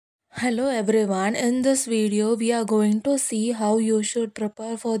Hello everyone. In this video, we are going to see how you should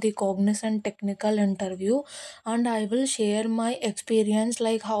prepare for the Cognizant Technical Interview, and I will share my experience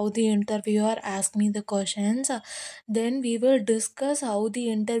like how the interviewer asked me the questions. Then we will discuss how the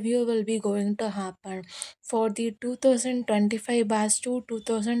interview will be going to happen. For the 2025 batch to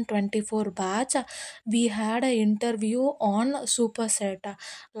 2024 batch, we had an interview on Superset.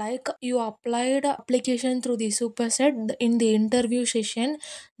 Like you applied application through the Superset in the interview session,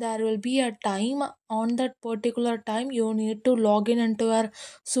 there will be a time. On that particular time you need to log in into your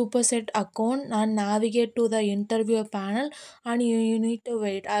superset account and navigate to the interview panel, and you need to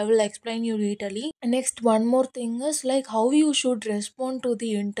wait. I will explain you detailly. Next, one more thing is like how you should respond to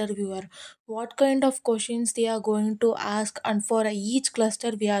the interviewer, what kind of questions they are going to ask, and for each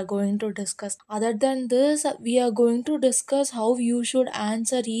cluster we are going to discuss. Other than this, we are going to discuss how you should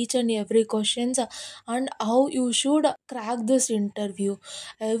answer each and every questions, and how you should crack this interview.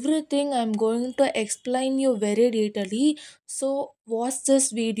 Everything I'm going to explain you very detailedly, so watch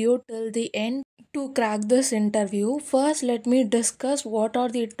this video till the end to crack this interview. First, let me discuss what are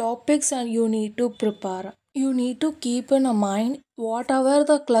the topics and you need to prepare. You need to keep in mind whatever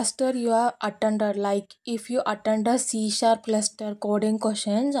the cluster you have attended. Like if you attend a C sharp cluster coding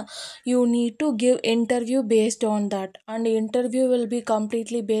questions, you need to give interview based on that, and interview will be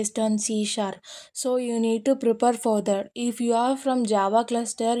completely based on C sharp. So you need to prepare for that. If you are from Java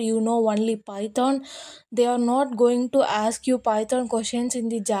cluster, you know only Python, they are not going to ask you Python questions in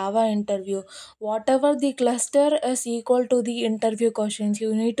the Java interview. Whatever the cluster is equal to the interview questions,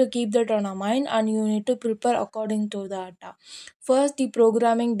 you need to keep that on a mind and you need to prepare according to that. First, the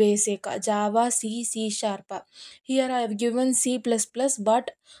programming basic Java, C, C sharp. Here I have given C++,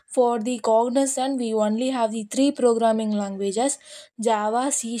 but for the Cognizant we only have the three programming languages: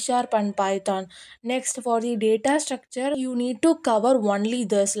 Java, C sharp, and Python. Next, for the data structure, you need to cover only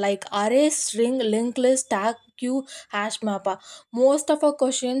this like array, string, linked list, tag, queue, hash map. Most of our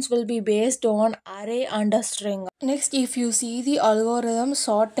questions will be based on array and a string. Next, if you see the algorithm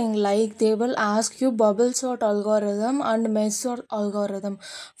sorting, like they will ask you bubble sort algorithm and mesh sort algorithm.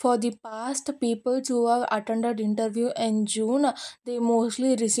 For the past people who have attended interview in June, they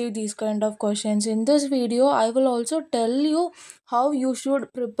mostly receive these kind of questions. In this video, I will also tell you how you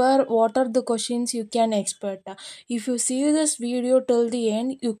should prepare, what are the questions you can expect. If you see this video till the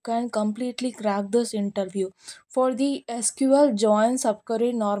end, you can completely crack this interview. For the SQL join,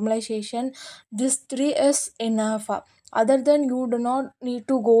 subquery, normalization, this three is enough. Other than, you do not need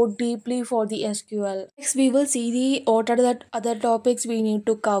to go deeply for the SQL. Next, we will see the what are the other topics we need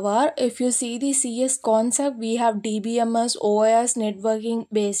to cover. If you see the CS concept, we have DBMS, OS, networking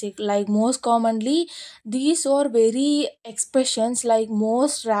basic. Like most commonly, these are very expressions. Like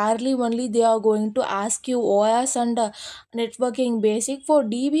most rarely only they are going to ask you OS and networking basic. For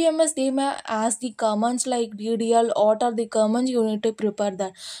DBMS, they may ask the commands like DDL. What are the commands you need to prepare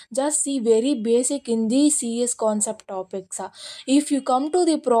that? Just see very basic in the CS concept topics. If you come to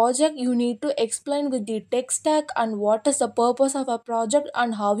the project, you need to explain with the tech stack and what is the purpose of a project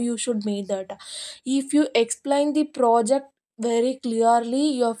and how you should make that. If you explain the project very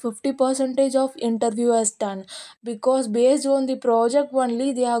clearly, your 50 percentage of interview is done, because based on the project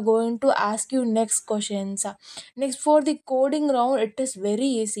only they are going to ask you next questions. Next, for the coding round, it is very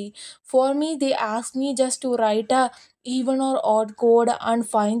easy. For me, they asked me just to write a even or odd code and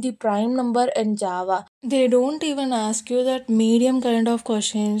find the prime number in Java. They don't even ask you that medium kind of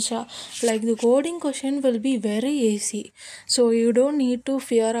questions. Like the coding question will be very easy. So you don't need to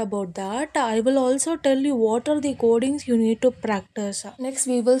fear about that. I will also tell you what are the codings you need to practice. Next,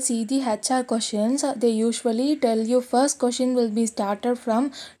 we will see the HR questions. They usually tell you first question will be started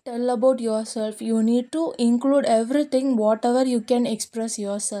from tell about yourself. You need to include everything, whatever you can express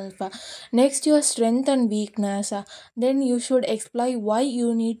yourself. Next, your strength and weakness. Then you should explain why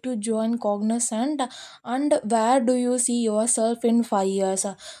you need to join Cognizant and where do you see yourself in 5 years.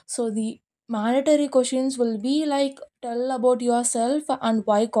 So the mandatory questions will be like tell about yourself and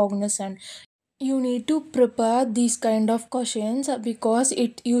why Cognizant. You need to prepare these kind of questions because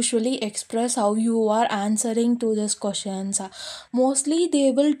it usually express how you are answering to these questions. Mostly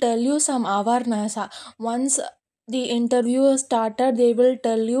they will tell you some awareness. Once the interview is started, they will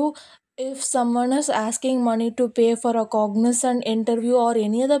tell you if someone is asking money to pay for a Cognizant interview or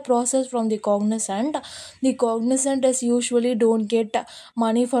any other process from the Cognizant is usually don't get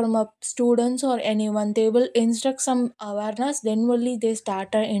money from a students or anyone. They will instruct some awareness, then only they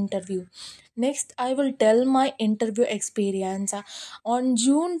start an interview. Next, I will tell my interview experience. On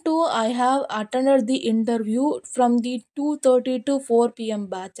June 2, I have attended the interview from the 2:30 to 4 p.m.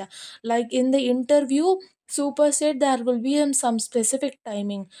 batch. Like in the interview, Super said there will be some specific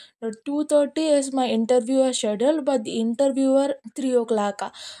timing. The 2:30 is my interviewer schedule, but the interviewer 3 o'clock.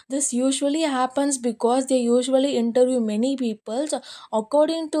 This usually happens because they usually interview many people. So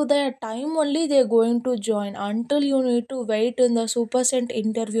according to their time only they're going to join until you need to wait in the super sent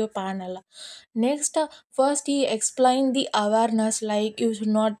interview panel. Next, first he explained the awareness like you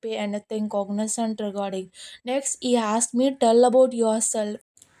should not pay anything cognizant regarding. Next, he asked me tell about yourself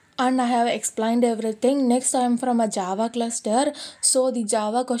and I have explained everything. Next, I am from a Java cluster, so the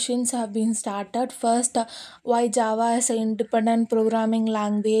Java questions have been started. First, why Java is an independent programming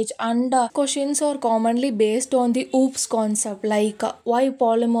language, and questions are commonly based on the OOPS concept, like why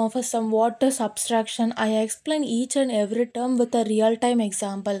polymorphism, what is abstraction. I explain each and every term with a real time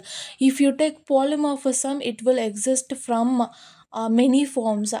example. If you take polymorphism, it will exist from many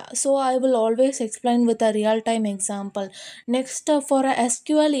forms, so I will always explain with a real time example. Next, for a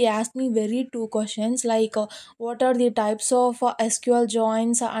SQL, he asked me very two questions like what are the types of SQL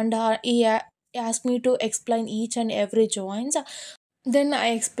joins, and he asked me to explain each and every joins. Then I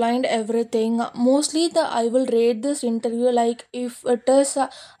explained everything. Mostly, the I will rate this interview like if it is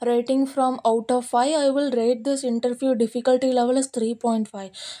rating from out of 5, I will rate this interview difficulty level as 3.5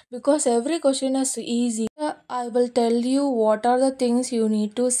 because every question is easy. I will tell you what are the things you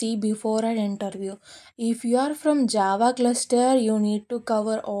need to see before an interview. If you are from Java cluster, you need to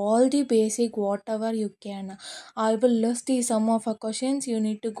cover all the basic whatever you can. I will list the some of the questions you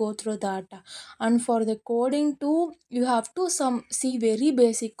need to go through that. And for the coding too, you have to some see very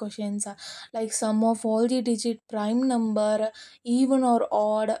basic questions, like sum of all the digit prime number, even or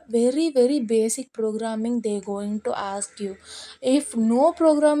odd, very basic programming they going to ask you. If no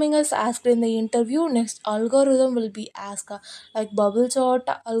programming is asked in the interview, next algorithm will be asked, like bubble sort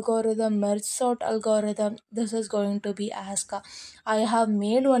algorithm, merge sort algorithm, this is going to be asked. I have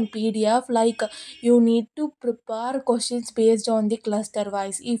made one PDF like you need to prepare questions based on the cluster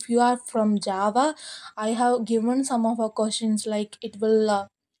wise. If you are from Java, I have given some of our questions like it will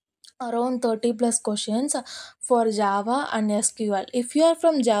around 30 plus questions for Java and SQL. If you are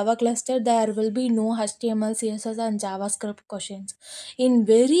from Java cluster, there will be no HTML, CSS, and JavaScript questions. In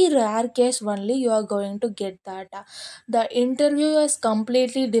very rare case only, you are going to get that. The interview is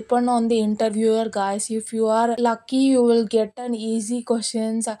completely depend on the interviewer, guys. If you are lucky, you will get an easy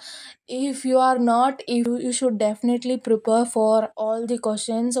questions. If you are not, you should definitely prepare for all the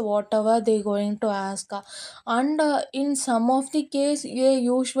questions, whatever they going to ask. And in some of the case they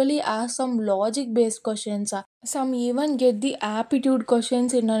usually ask some logic based questions. Some even get the aptitude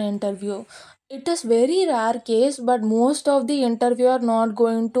questions in an interview. It is very rare case, but most of the interview are not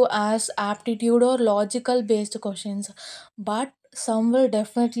going to ask aptitude or logical based questions, but some will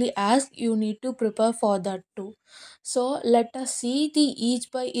definitely ask. You need to prepare for that too. So let us see the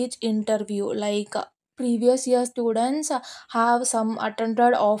each by each interview, like previous year students have some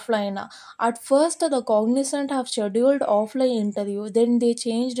attended offline. At first, the Cognizant have scheduled offline interview, then they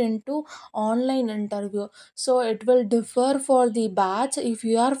changed into online interview. So it will differ for the batch. If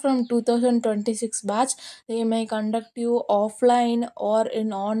you are from 2026 batch, they may conduct you offline or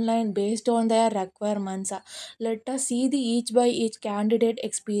in online based on their requirements. Let us see the each by each candidate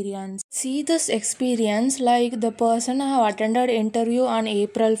experience. See this experience like the person have attended interview on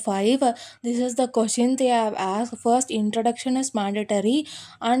April 5. This is the question they have asked. First, introduction is mandatory,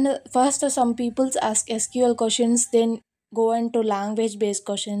 and first some people ask SQL questions, then go into language based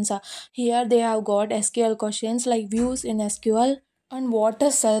questions. Here they have got SQL questions like views in SQL and what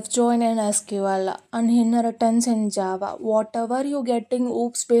is self join in SQL and inheritance in Java. Whatever you getting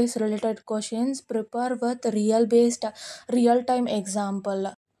OOPS based related questions, prepare with real time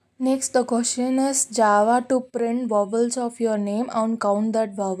example. Next, the question is Java to print vowels of your name and count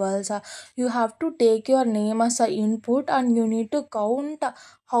that vowels. You have to take your name as a input and you need to count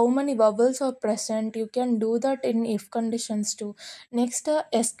how many vowels are present. You can do that in if conditions too. Next,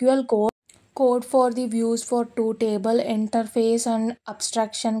 SQL code for the views for two table interface and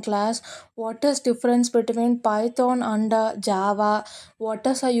abstraction class. What is difference between Python and Java? What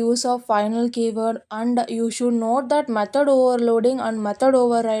is the use of final keyword? And you should note that method overloading and method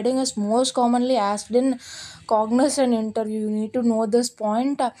overriding is most commonly asked in Cognizant interview. You need to know this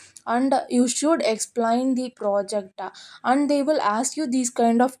point, and you should explain the project, and they will ask you these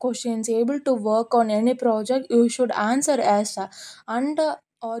kind of questions. Able to work on any project, you should answer yes. And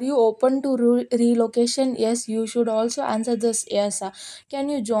are you open to relocation? Yes, you should also answer this yes. Can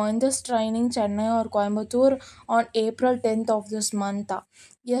you join this training Chennai or Coimbatore on April 10th of this month?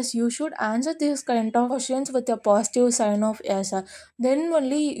 Yes, you should answer these kind of questions with a positive sign of yes. Then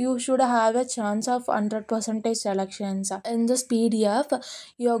only you should have a chance of 100% selections. In this PDF,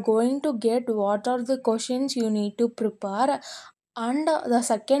 you are going to get what are the questions you need to prepare, and the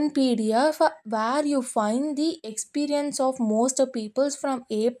second PDF where you find the experience of most peoples from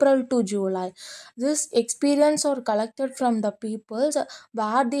April to July. This experience are collected from the peoples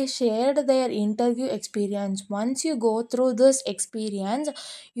where they shared their interview experience. Once you go through this experience,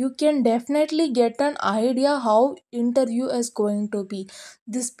 you can definitely get an idea how interview is going to be.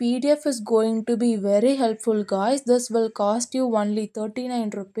 This PDF is going to be very helpful, guys. This will cost you only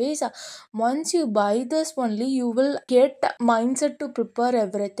 39 rupees. Once you buy this only, you will get mindset to prepare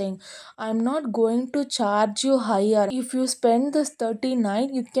everything. I'm not going to charge you higher. If you spend this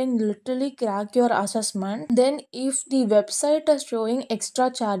 39, you can literally crack your assessment. Then if the website is showing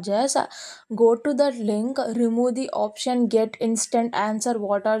extra charges, go to that link, remove the option get instant answer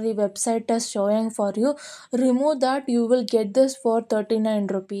what are the website is showing for you. Remove that, you will get this for 39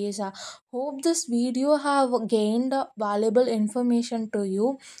 rupees. Hope this video have gained valuable information to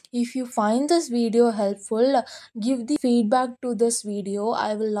you. If you find this video helpful, give the feedback to this video.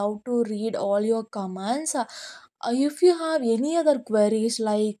 I will love to read all your comments. If you have any other queries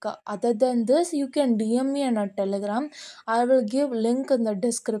like other than this, you can DM me on a Telegram. I will give link in the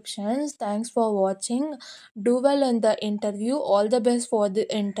descriptions. Thanks for watching. Do well in the interview. All the best for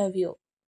the interview.